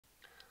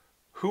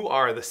Who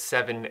are the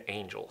seven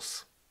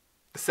angels?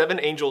 The seven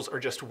angels are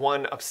just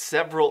one of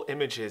several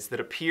images that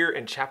appear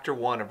in chapter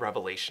 1 of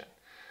Revelation.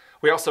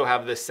 We also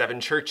have the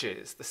seven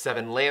churches, the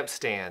seven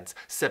lampstands,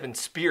 seven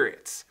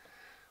spirits.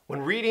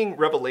 When reading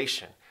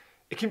Revelation,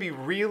 it can be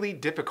really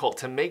difficult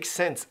to make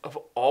sense of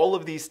all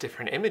of these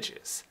different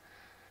images.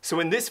 So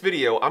in this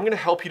video, I'm going to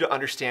help you to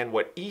understand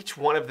what each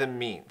one of them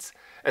means,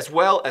 as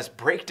well as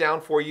break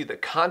down for you the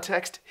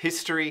context,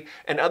 history,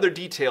 and other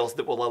details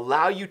that will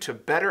allow you to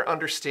better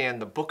understand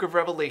the book of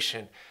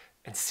Revelation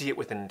and see it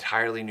with an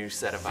entirely new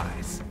set of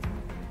eyes.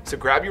 So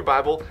grab your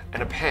Bible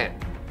and a pen,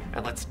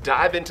 and let's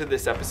dive into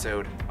this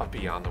episode of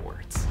Beyond the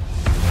Words.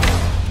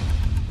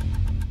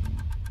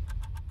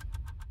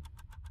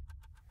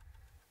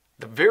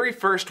 The very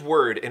first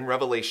word in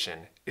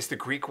Revelation is the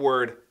Greek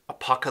word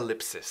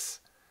apocalypsis.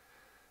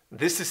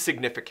 This is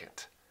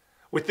significant.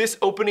 With this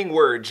opening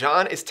word,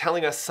 John is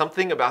telling us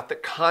something about the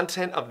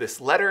content of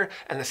this letter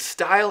and the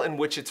style in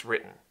which it's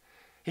written.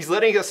 He's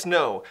letting us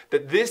know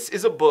that this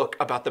is a book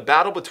about the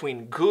battle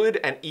between good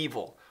and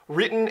evil,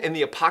 written in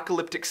the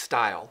apocalyptic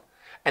style,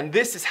 and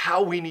this is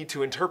how we need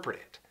to interpret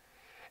it.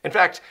 In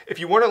fact, if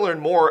you want to learn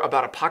more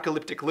about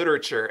apocalyptic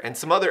literature and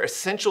some other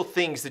essential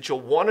things that you'll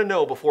want to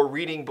know before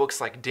reading books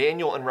like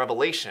Daniel and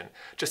Revelation,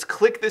 just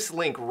click this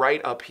link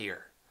right up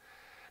here.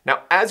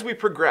 Now, as we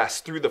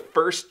progress through the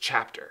first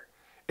chapter,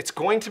 it's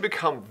going to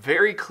become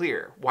very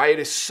clear why it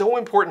is so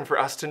important for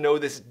us to know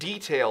this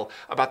detail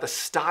about the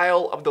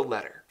style of the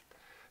letter.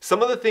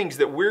 Some of the things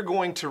that we're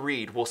going to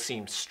read will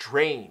seem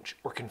strange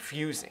or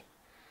confusing.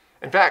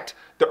 In fact,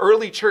 the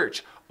early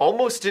church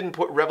almost didn't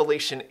put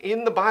Revelation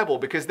in the Bible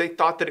because they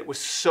thought that it was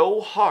so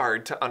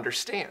hard to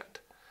understand.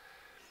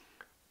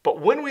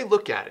 But when we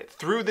look at it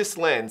through this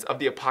lens of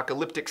the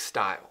apocalyptic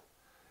style,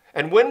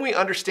 and when we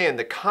understand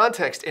the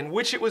context in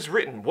which it was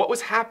written, what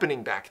was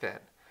happening back then,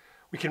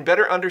 we can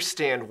better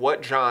understand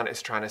what John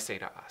is trying to say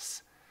to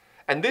us.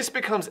 And this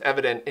becomes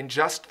evident in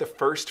just the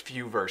first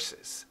few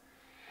verses.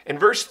 In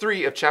verse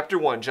 3 of chapter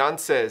 1, John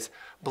says,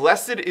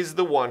 "Blessed is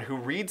the one who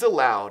reads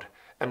aloud,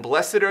 and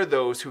blessed are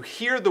those who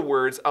hear the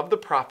words of the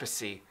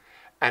prophecy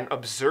and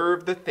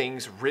observe the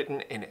things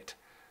written in it,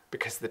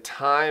 because the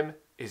time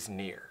is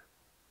near."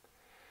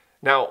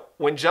 Now,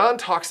 when John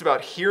talks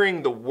about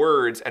hearing the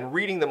words and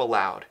reading them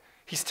aloud,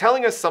 he's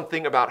telling us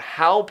something about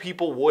how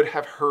people would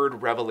have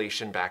heard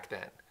Revelation back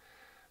then.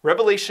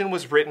 Revelation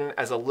was written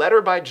as a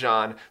letter by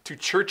John to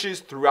churches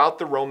throughout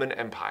the Roman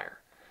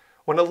Empire.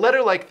 When a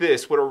letter like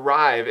this would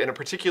arrive in a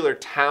particular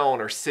town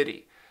or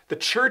city, the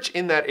church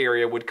in that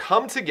area would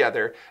come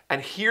together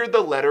and hear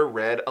the letter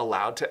read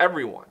aloud to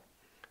everyone.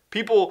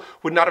 People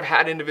would not have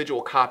had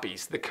individual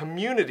copies. The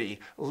community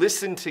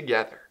listened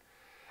together.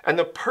 And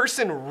the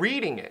person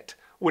reading it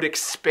would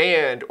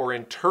expand or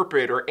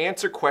interpret or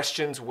answer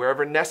questions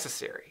wherever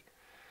necessary.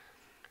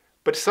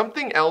 But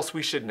something else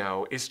we should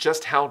know is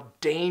just how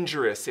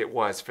dangerous it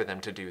was for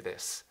them to do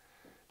this.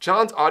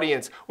 John's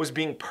audience was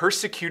being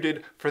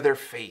persecuted for their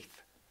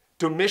faith.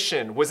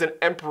 Domitian was an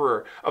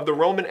emperor of the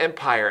Roman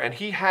Empire, and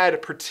he had a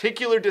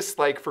particular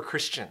dislike for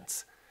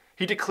Christians.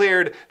 He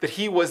declared that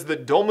he was the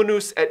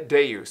Dominus et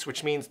Deus,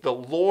 which means the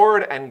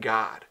Lord and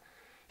God.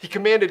 He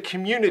commanded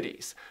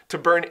communities to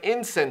burn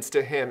incense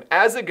to him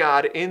as a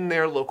god in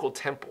their local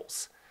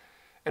temples.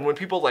 And when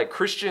people like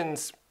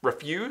Christians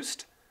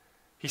refused,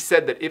 he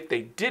said that if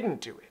they didn't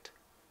do it,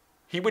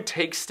 he would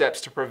take steps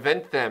to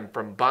prevent them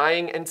from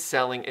buying and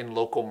selling in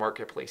local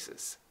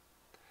marketplaces.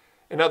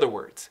 In other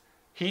words,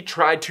 he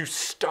tried to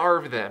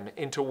starve them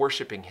into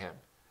worshiping him.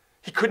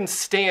 He couldn't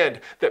stand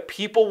that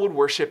people would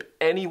worship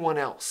anyone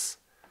else,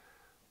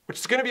 which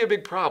is going to be a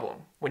big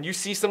problem when you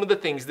see some of the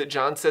things that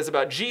John says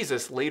about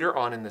Jesus later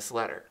on in this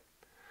letter.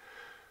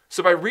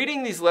 So by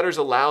reading these letters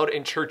aloud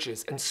in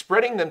churches and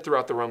spreading them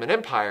throughout the Roman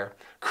Empire,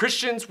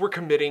 Christians were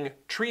committing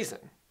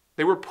treason.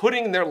 They were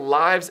putting their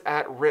lives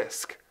at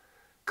risk.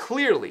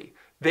 Clearly,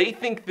 they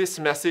think this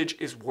message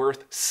is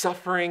worth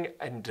suffering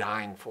and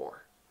dying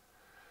for.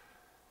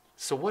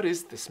 So what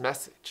is this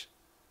message?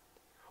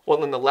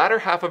 Well, in the latter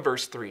half of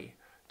verse 3,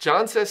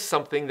 John says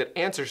something that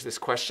answers this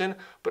question,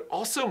 but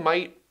also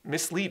might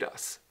mislead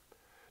us.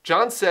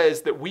 John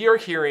says that we are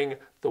hearing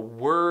the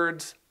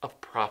words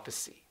of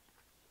prophecy.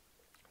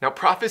 Now,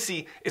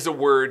 prophecy is a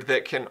word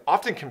that can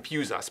often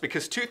confuse us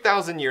because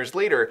 2,000 years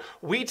later,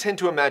 we tend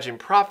to imagine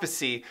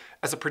prophecy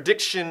as a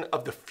prediction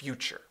of the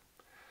future.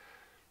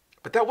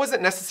 But that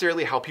wasn't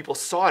necessarily how people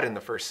saw it in the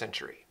first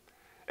century.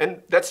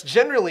 And that's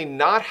generally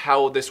not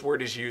how this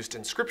word is used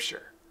in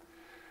Scripture.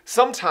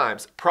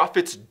 Sometimes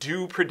prophets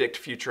do predict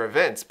future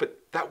events, but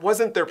that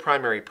wasn't their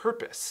primary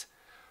purpose.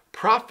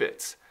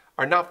 Prophets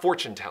are not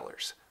fortune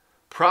tellers.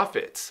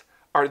 Prophets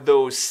are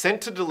those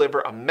sent to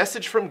deliver a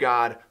message from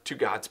God to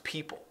God's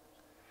people.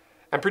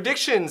 And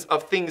predictions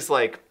of things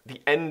like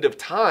the end of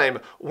time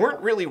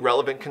weren't really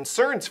relevant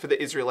concerns for the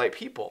Israelite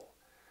people.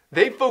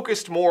 They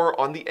focused more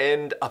on the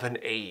end of an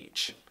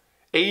age.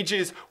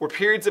 Ages were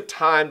periods of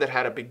time that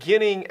had a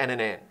beginning and an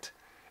end.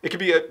 It could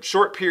be a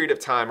short period of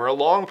time or a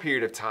long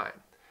period of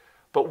time.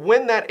 But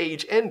when that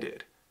age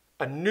ended,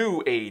 a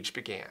new age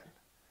began.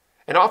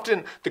 And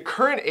often the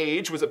current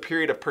age was a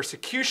period of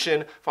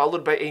persecution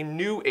followed by a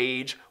new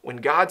age when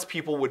God's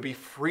people would be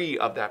free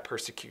of that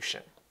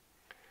persecution.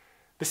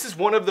 This is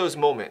one of those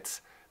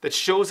moments that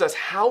shows us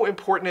how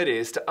important it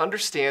is to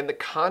understand the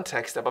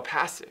context of a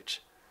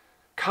passage.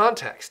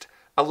 Context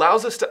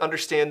allows us to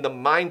understand the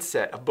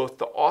mindset of both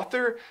the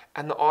author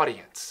and the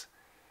audience.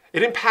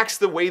 It impacts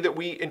the way that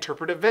we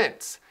interpret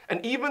events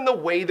and even the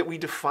way that we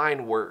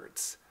define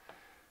words.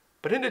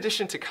 But in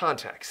addition to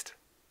context,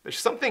 there's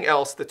something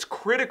else that's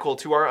critical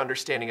to our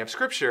understanding of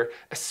Scripture,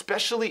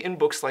 especially in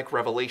books like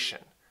Revelation.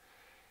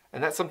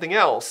 And that something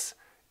else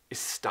is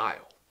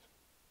style.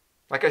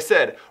 Like I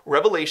said,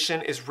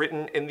 Revelation is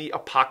written in the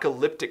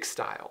apocalyptic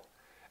style.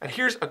 And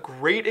here's a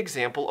great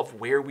example of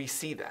where we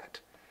see that.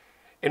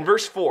 In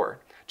verse 4,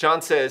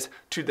 John says,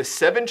 "To the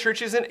 7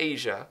 churches in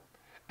Asia,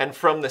 and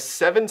from the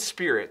 7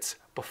 spirits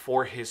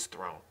before his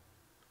throne."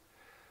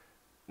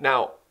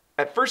 Now,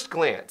 at first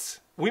glance,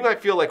 we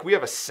might feel like we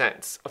have a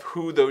sense of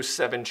who those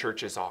 7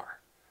 churches are.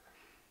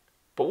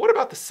 But what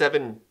about the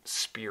 7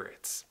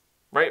 spirits,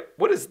 right?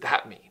 What does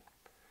that mean?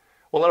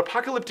 Well, in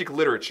apocalyptic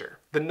literature,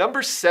 the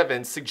number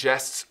 7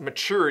 suggests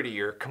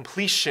maturity or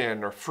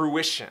completion or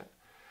fruition.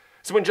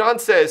 So when John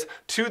says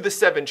to the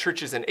 7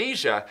 churches in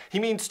Asia, he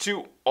means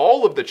to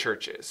all of the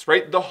churches,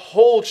 right? The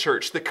whole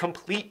church, the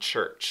complete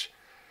church.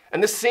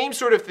 And the same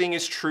sort of thing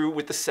is true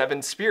with the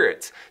 7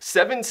 spirits.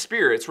 7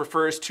 spirits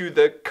refers to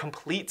the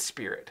complete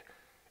spirit.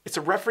 It's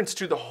a reference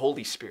to the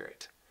Holy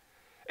Spirit.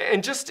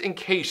 And just in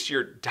case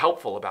you're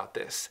doubtful about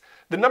this,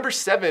 the number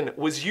 7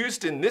 was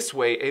used in this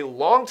way a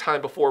long time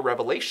before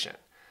Revelation.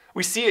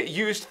 We see it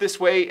used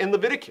this way in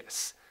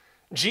Leviticus.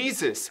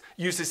 Jesus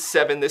uses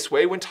 7 this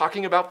way when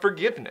talking about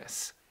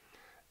forgiveness.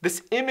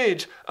 This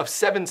image of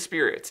 7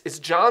 spirits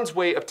is John's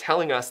way of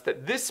telling us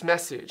that this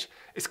message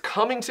is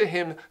coming to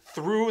him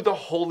through the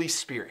Holy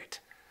Spirit.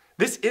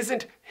 This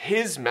isn't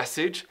his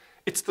message,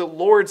 it's the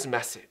Lord's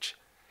message.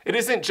 It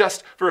isn't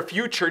just for a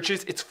few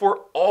churches, it's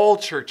for all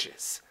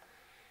churches.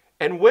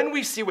 And when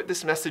we see what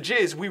this message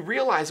is, we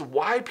realize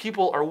why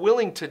people are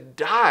willing to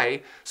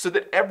die so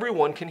that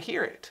everyone can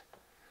hear it.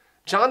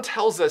 John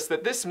tells us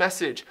that this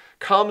message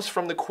comes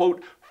from the,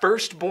 quote,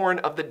 firstborn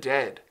of the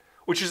dead,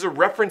 which is a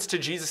reference to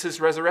Jesus'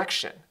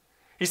 resurrection.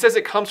 He says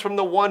it comes from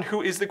the one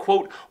who is the,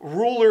 quote,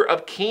 ruler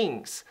of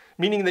kings,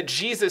 meaning that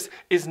Jesus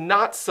is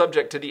not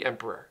subject to the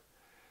emperor.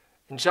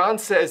 And John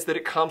says that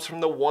it comes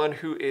from the one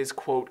who is,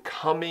 quote,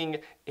 coming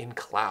in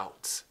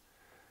clouds.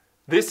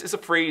 This is a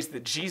phrase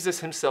that Jesus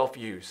himself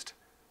used.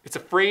 It's a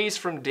phrase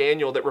from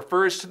Daniel that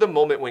refers to the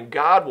moment when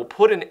God will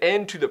put an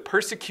end to the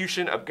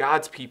persecution of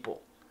God's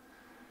people.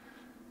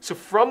 So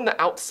from the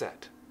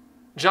outset,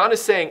 John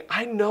is saying,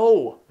 I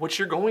know what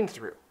you're going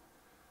through,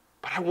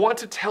 but I want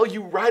to tell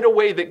you right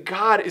away that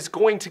God is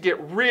going to get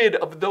rid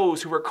of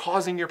those who are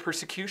causing your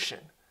persecution.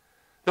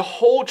 The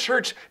whole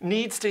church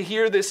needs to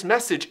hear this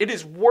message. It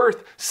is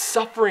worth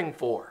suffering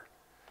for.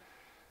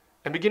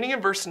 And beginning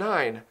in verse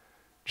 9,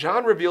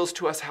 John reveals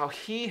to us how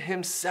he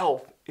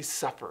himself is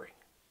suffering.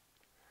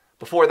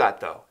 Before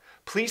that though,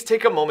 please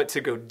take a moment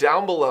to go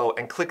down below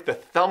and click the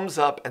thumbs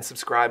up and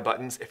subscribe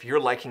buttons if you're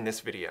liking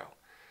this video.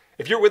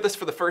 If you're with us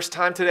for the first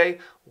time today,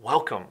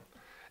 welcome.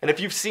 And if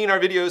you've seen our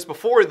videos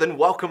before, then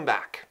welcome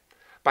back.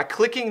 By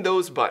clicking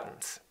those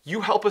buttons,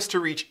 you help us to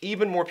reach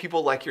even more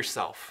people like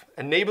yourself,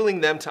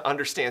 enabling them to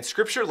understand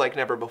Scripture like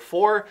never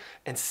before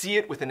and see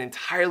it with an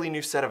entirely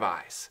new set of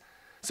eyes.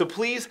 So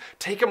please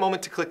take a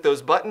moment to click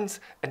those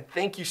buttons, and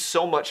thank you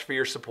so much for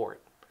your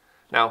support.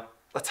 Now,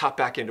 let's hop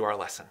back into our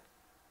lesson.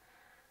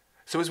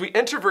 So as we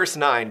enter verse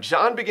 9,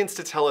 John begins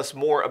to tell us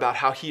more about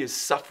how he is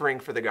suffering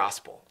for the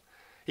gospel.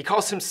 He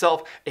calls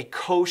himself a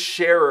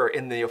co-sharer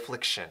in the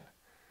affliction.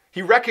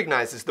 He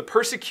recognizes the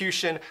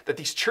persecution that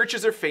these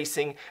churches are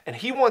facing, and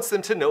he wants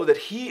them to know that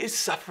he is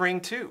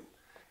suffering too.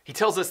 He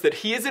tells us that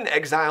he is in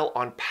exile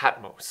on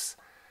Patmos.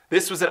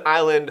 This was an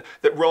island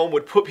that Rome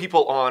would put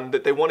people on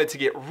that they wanted to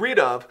get rid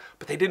of,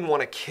 but they didn't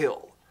want to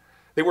kill.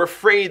 They were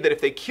afraid that if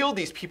they killed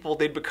these people,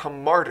 they'd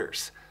become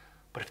martyrs.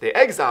 But if they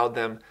exiled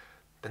them,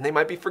 then they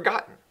might be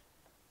forgotten.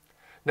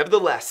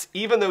 Nevertheless,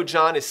 even though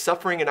John is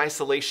suffering in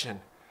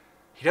isolation,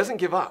 he doesn't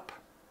give up.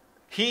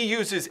 He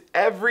uses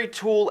every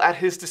tool at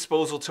his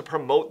disposal to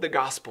promote the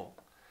gospel.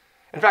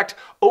 In fact,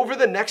 over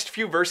the next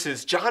few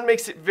verses, John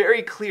makes it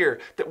very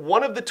clear that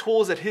one of the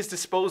tools at his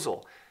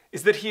disposal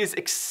is that he is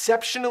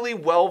exceptionally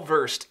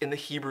well-versed in the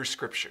Hebrew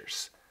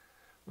Scriptures.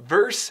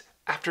 Verse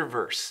after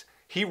verse,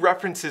 he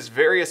references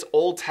various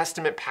Old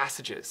Testament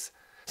passages.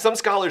 Some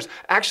scholars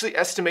actually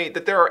estimate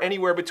that there are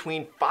anywhere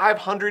between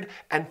 500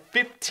 and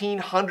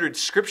 1,500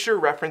 Scripture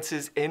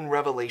references in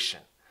Revelation.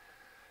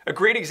 A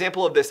great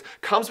example of this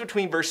comes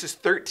between verses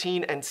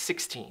 13 and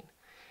 16.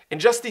 In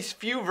just these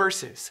few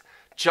verses,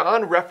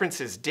 John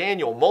references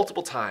Daniel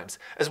multiple times,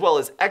 as well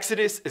as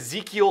Exodus,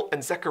 Ezekiel,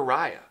 and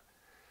Zechariah.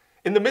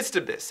 In the midst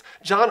of this,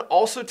 John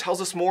also tells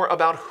us more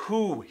about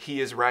who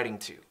he is writing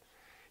to.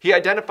 He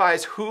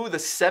identifies who the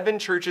 7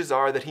 churches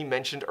are that he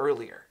mentioned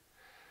earlier.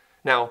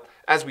 Now,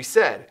 as we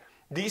said,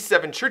 these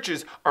 7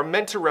 churches are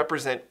meant to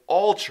represent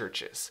all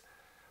churches.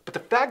 But the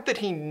fact that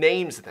he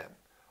names them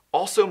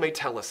also may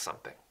tell us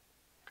something.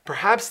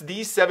 Perhaps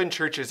these 7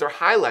 churches are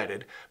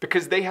highlighted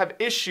because they have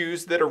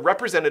issues that are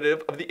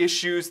representative of the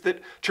issues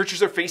that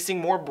churches are facing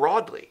more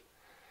broadly.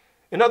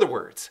 In other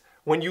words,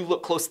 when you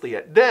look closely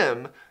at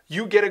them,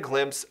 you get a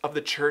glimpse of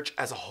the church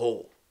as a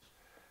whole.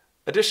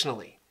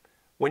 Additionally,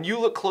 when you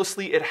look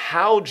closely at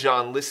how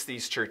John lists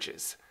these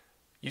churches,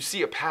 you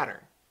see a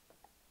pattern.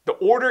 The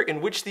order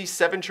in which these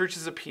 7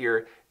 churches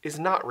appear is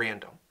not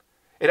random.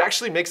 It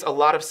actually makes a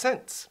lot of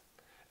sense.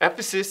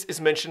 Ephesus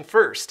is mentioned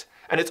first,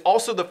 and it's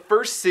also the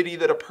first city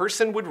that a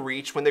person would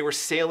reach when they were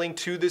sailing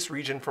to this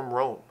region from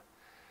Rome.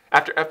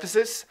 After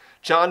Ephesus,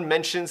 John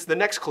mentions the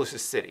next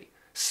closest city,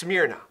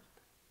 Smyrna,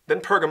 then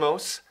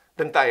Pergamos,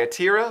 then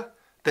Thyatira,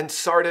 then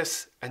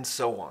Sardis, and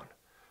so on,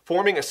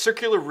 forming a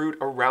circular route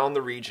around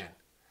the region.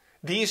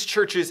 These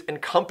churches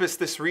encompass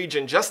this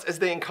region just as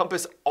they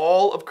encompass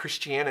all of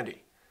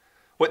Christianity.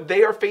 What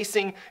they are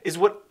facing is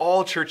what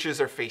all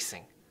churches are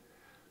facing.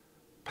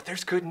 But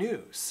there's good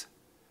news.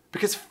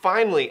 Because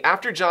finally,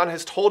 after John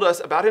has told us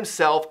about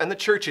himself and the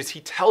churches, he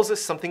tells us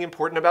something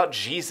important about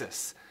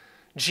Jesus.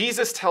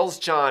 Jesus tells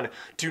John,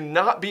 "Do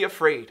not be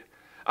afraid.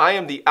 I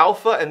am the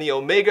Alpha and the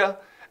Omega,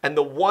 and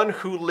the one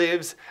who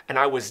lives, and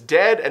I was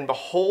dead, and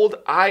behold,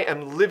 I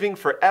am living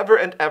forever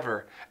and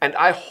ever, and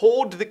I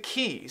hold the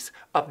keys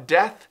of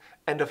death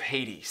and of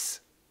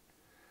Hades."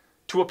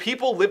 To a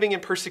people living in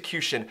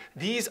persecution,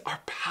 these are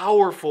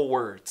powerful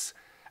words.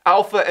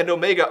 Alpha and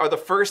Omega are the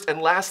first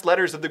and last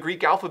letters of the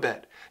Greek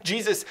alphabet.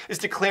 Jesus is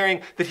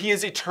declaring that he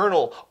is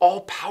eternal,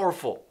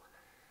 all-powerful.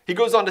 He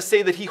goes on to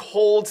say that he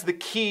holds the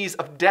keys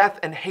of death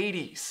and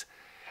Hades.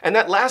 And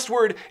that last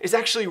word is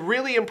actually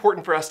really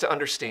important for us to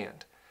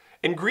understand.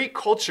 In Greek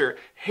culture,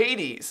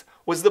 Hades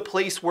was the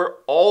place where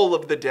all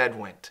of the dead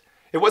went.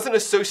 It wasn't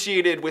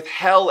associated with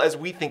hell as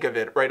we think of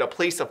it, right? A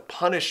place of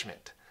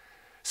punishment.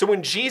 So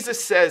when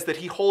Jesus says that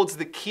he holds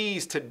the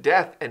keys to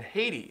death and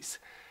Hades,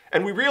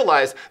 and we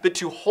realize that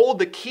to hold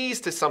the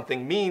keys to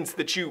something means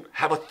that you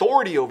have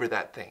authority over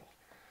that thing,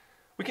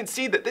 we can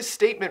see that this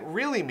statement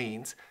really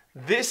means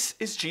this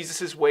is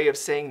Jesus' way of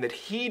saying that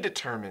he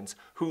determines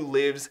who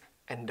lives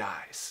and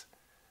dies.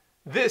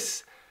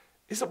 This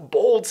is a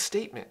bold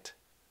statement,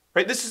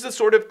 right? This is the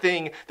sort of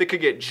thing that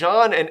could get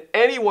John and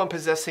anyone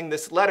possessing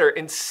this letter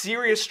in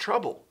serious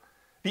trouble.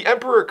 The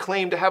emperor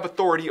claimed to have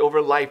authority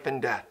over life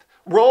and death.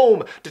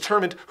 Rome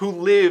determined who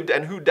lived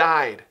and who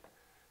died.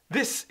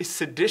 This is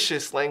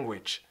seditious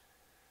language,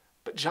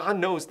 but John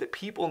knows that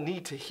people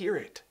need to hear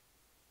it.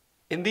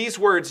 In these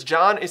words,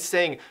 John is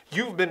saying,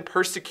 you've been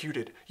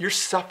persecuted, you're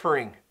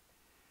suffering.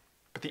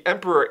 But the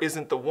emperor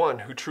isn't the one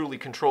who truly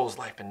controls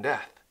life and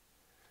death.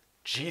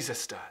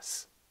 Jesus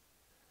does.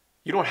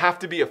 You don't have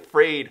to be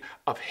afraid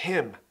of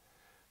him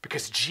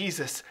because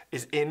Jesus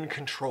is in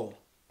control.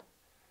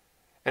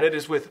 And it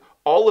is with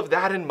all of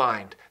that in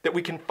mind that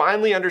we can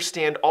finally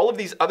understand all of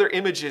these other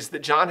images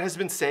that John has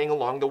been saying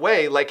along the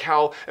way, like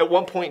how at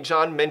one point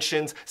John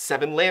mentions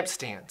 7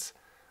 lampstands.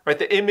 Right?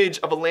 The image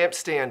of a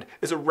lampstand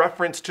is a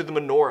reference to the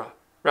menorah.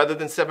 Rather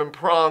than 7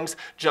 prongs,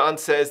 John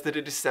says that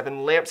it is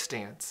 7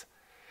 lampstands.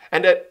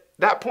 And at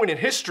that point in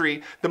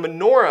history, the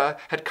menorah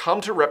had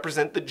come to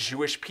represent the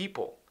Jewish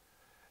people.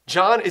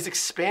 John is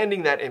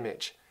expanding that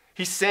image.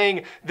 He's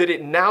saying that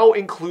it now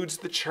includes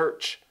the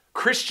church.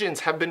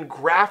 Christians have been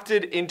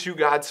grafted into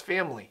God's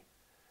family.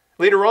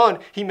 Later on,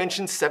 he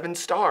mentions 7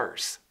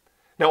 stars.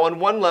 Now, on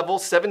one level,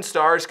 7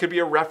 stars could be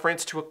a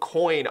reference to a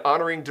coin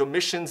honoring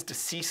Domitian's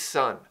deceased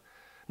son.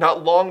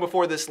 Not long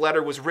before this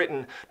letter was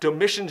written,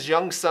 Domitian's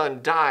young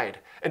son died,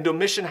 and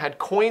Domitian had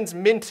coins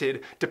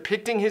minted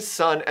depicting his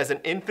son as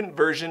an infant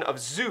version of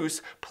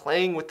Zeus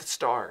playing with the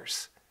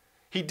stars.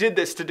 He did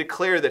this to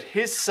declare that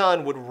his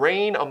son would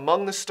reign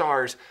among the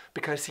stars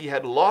because he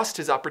had lost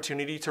his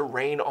opportunity to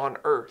reign on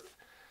earth.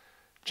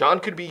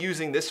 John could be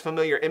using this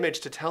familiar image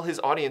to tell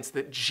his audience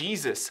that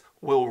Jesus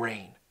will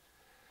reign.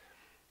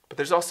 But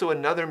there's also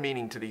another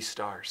meaning to these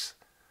stars.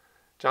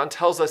 John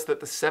tells us that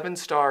the 7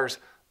 stars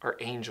are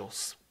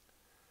angels.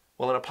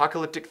 Well, in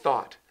apocalyptic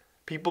thought,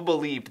 people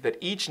believed that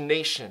each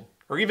nation,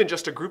 or even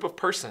just a group of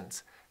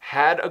persons,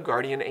 had a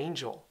guardian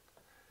angel.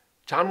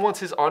 John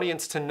wants his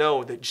audience to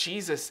know that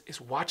Jesus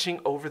is watching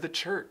over the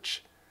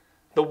church.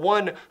 The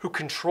one who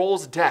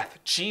controls death,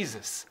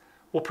 Jesus,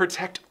 will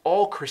protect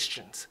all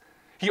Christians.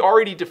 He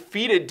already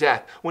defeated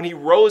death when he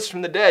rose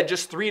from the dead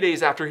just 3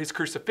 days after his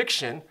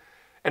crucifixion.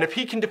 And if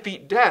he can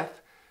defeat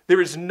death,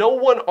 there is no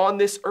one on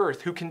this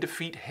earth who can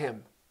defeat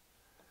him.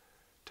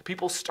 To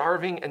people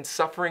starving and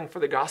suffering for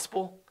the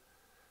gospel,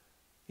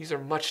 these are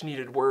much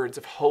needed words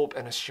of hope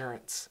and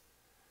assurance.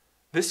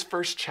 This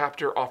first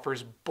chapter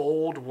offers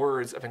bold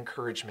words of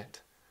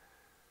encouragement.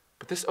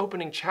 But this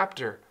opening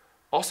chapter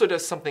also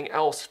does something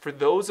else for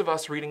those of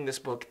us reading this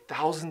book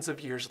thousands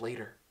of years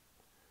later.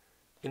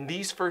 In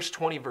these first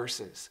 20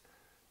 verses,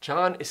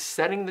 John is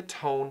setting the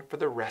tone for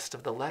the rest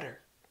of the letter.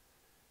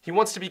 He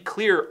wants to be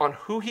clear on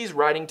who he's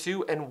writing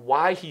to and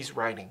why he's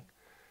writing.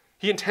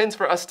 He intends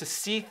for us to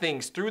see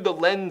things through the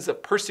lens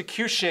of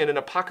persecution and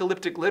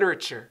apocalyptic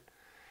literature.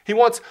 He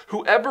wants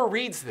whoever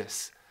reads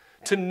this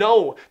to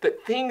know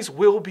that things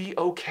will be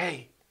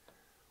okay.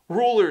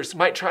 Rulers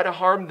might try to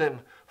harm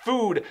them.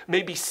 Food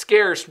may be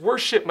scarce.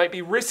 Worship might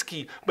be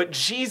risky, but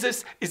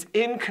Jesus is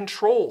in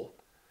control.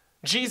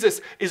 Jesus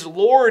is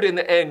Lord in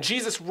the end.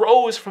 Jesus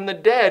rose from the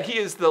dead. He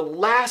is the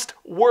last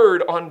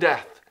word on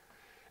death.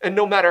 And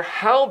no matter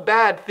how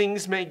bad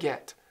things may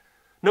get,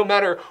 no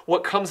matter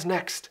what comes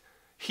next,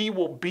 he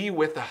will be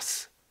with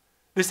us.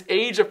 This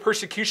age of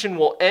persecution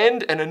will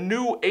end and a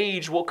new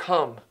age will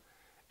come.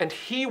 And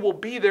he will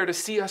be there to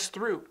see us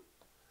through.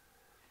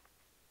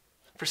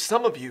 For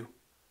some of you,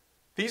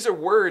 these are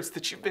words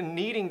that you've been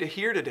needing to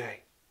hear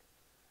today.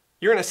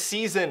 You're in a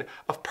season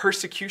of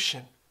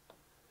persecution.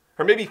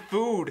 Or maybe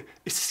food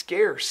is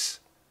scarce.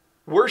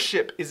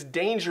 Worship is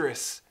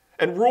dangerous.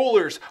 And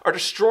rulers are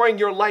destroying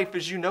your life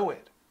as you know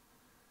it.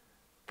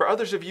 For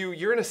others of you,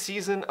 you're in a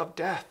season of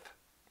death.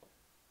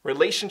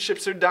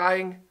 Relationships are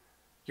dying.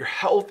 Your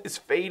health is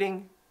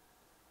fading.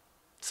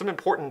 Some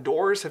important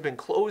doors have been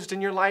closed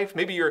in your life.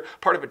 Maybe you're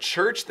part of a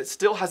church that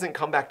still hasn't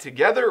come back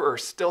together or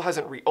still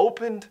hasn't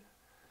reopened.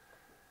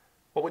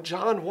 Well, what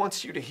John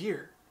wants you to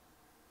hear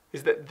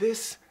is that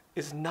this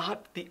is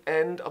not the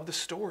end of the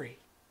story.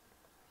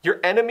 Your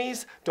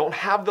enemies don't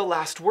have the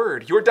last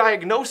word. Your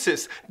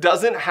diagnosis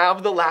doesn't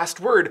have the last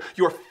word.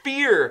 Your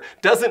fear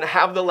doesn't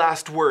have the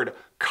last word.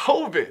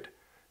 COVID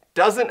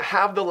doesn't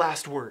have the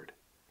last word.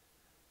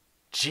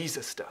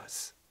 Jesus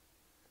does.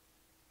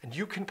 And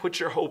you can put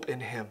your hope in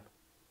him.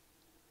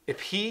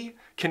 If he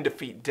can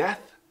defeat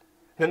death,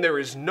 then there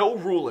is no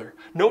ruler,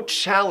 no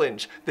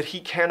challenge that he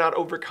cannot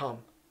overcome.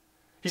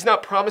 He's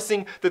not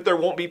promising that there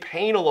won't be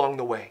pain along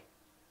the way,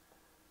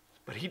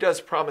 but he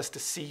does promise to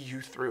see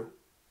you through.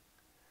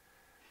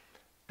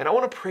 And I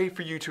want to pray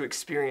for you to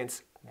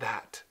experience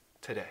that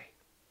today.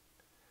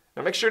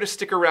 Now make sure to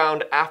stick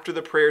around after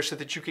the prayer so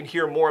that you can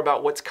hear more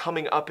about what's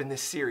coming up in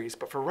this series.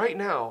 But for right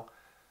now,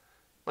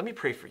 let me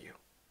pray for you.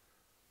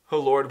 Oh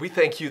Lord, we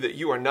thank you that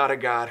you are not a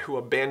God who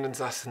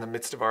abandons us in the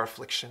midst of our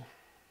affliction.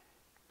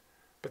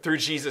 But through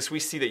Jesus, we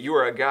see that you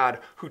are a God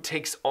who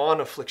takes on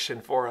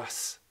affliction for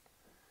us.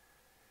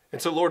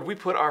 And so Lord, we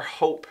put our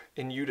hope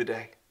in you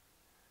today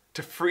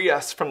to free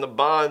us from the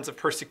bonds of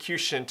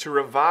persecution, to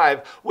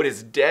revive what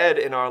is dead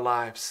in our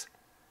lives,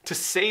 to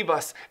save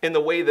us in the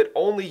way that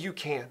only you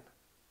can.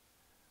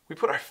 We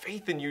put our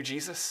faith in you,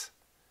 Jesus,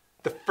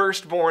 the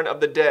firstborn of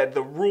the dead,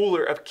 the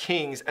ruler of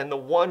kings, and the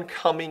one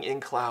coming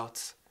in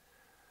clouds.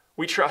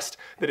 We trust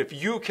that if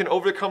you can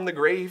overcome the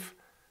grave,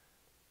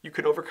 you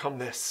can overcome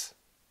this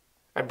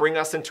and bring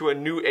us into a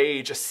new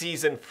age, a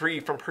season free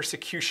from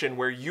persecution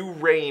where you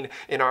reign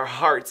in our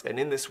hearts and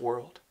in this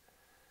world.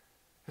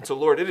 And so,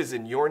 Lord, it is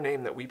in your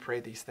name that we pray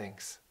these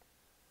things.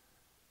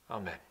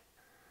 Amen.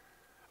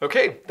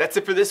 Okay, that's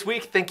it for this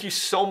week. Thank you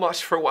so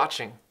much for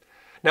watching.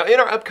 Now, in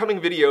our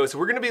upcoming videos,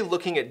 we're going to be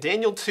looking at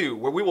Daniel 2,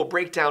 where we will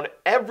break down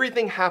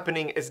everything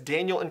happening as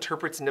Daniel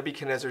interprets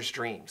Nebuchadnezzar's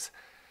dreams.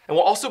 And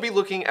we'll also be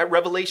looking at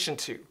Revelation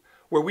 2,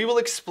 where we will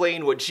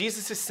explain what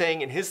Jesus is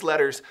saying in his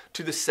letters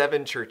to the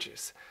 7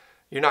 churches.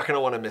 You're not going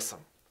to want to miss them.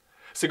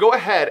 So go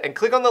ahead and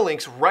click on the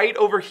links right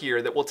over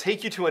here that will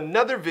take you to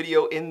another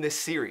video in this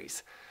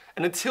series.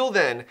 And until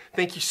then,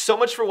 thank you so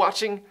much for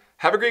watching.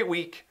 Have a great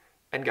week,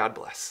 and God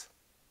bless.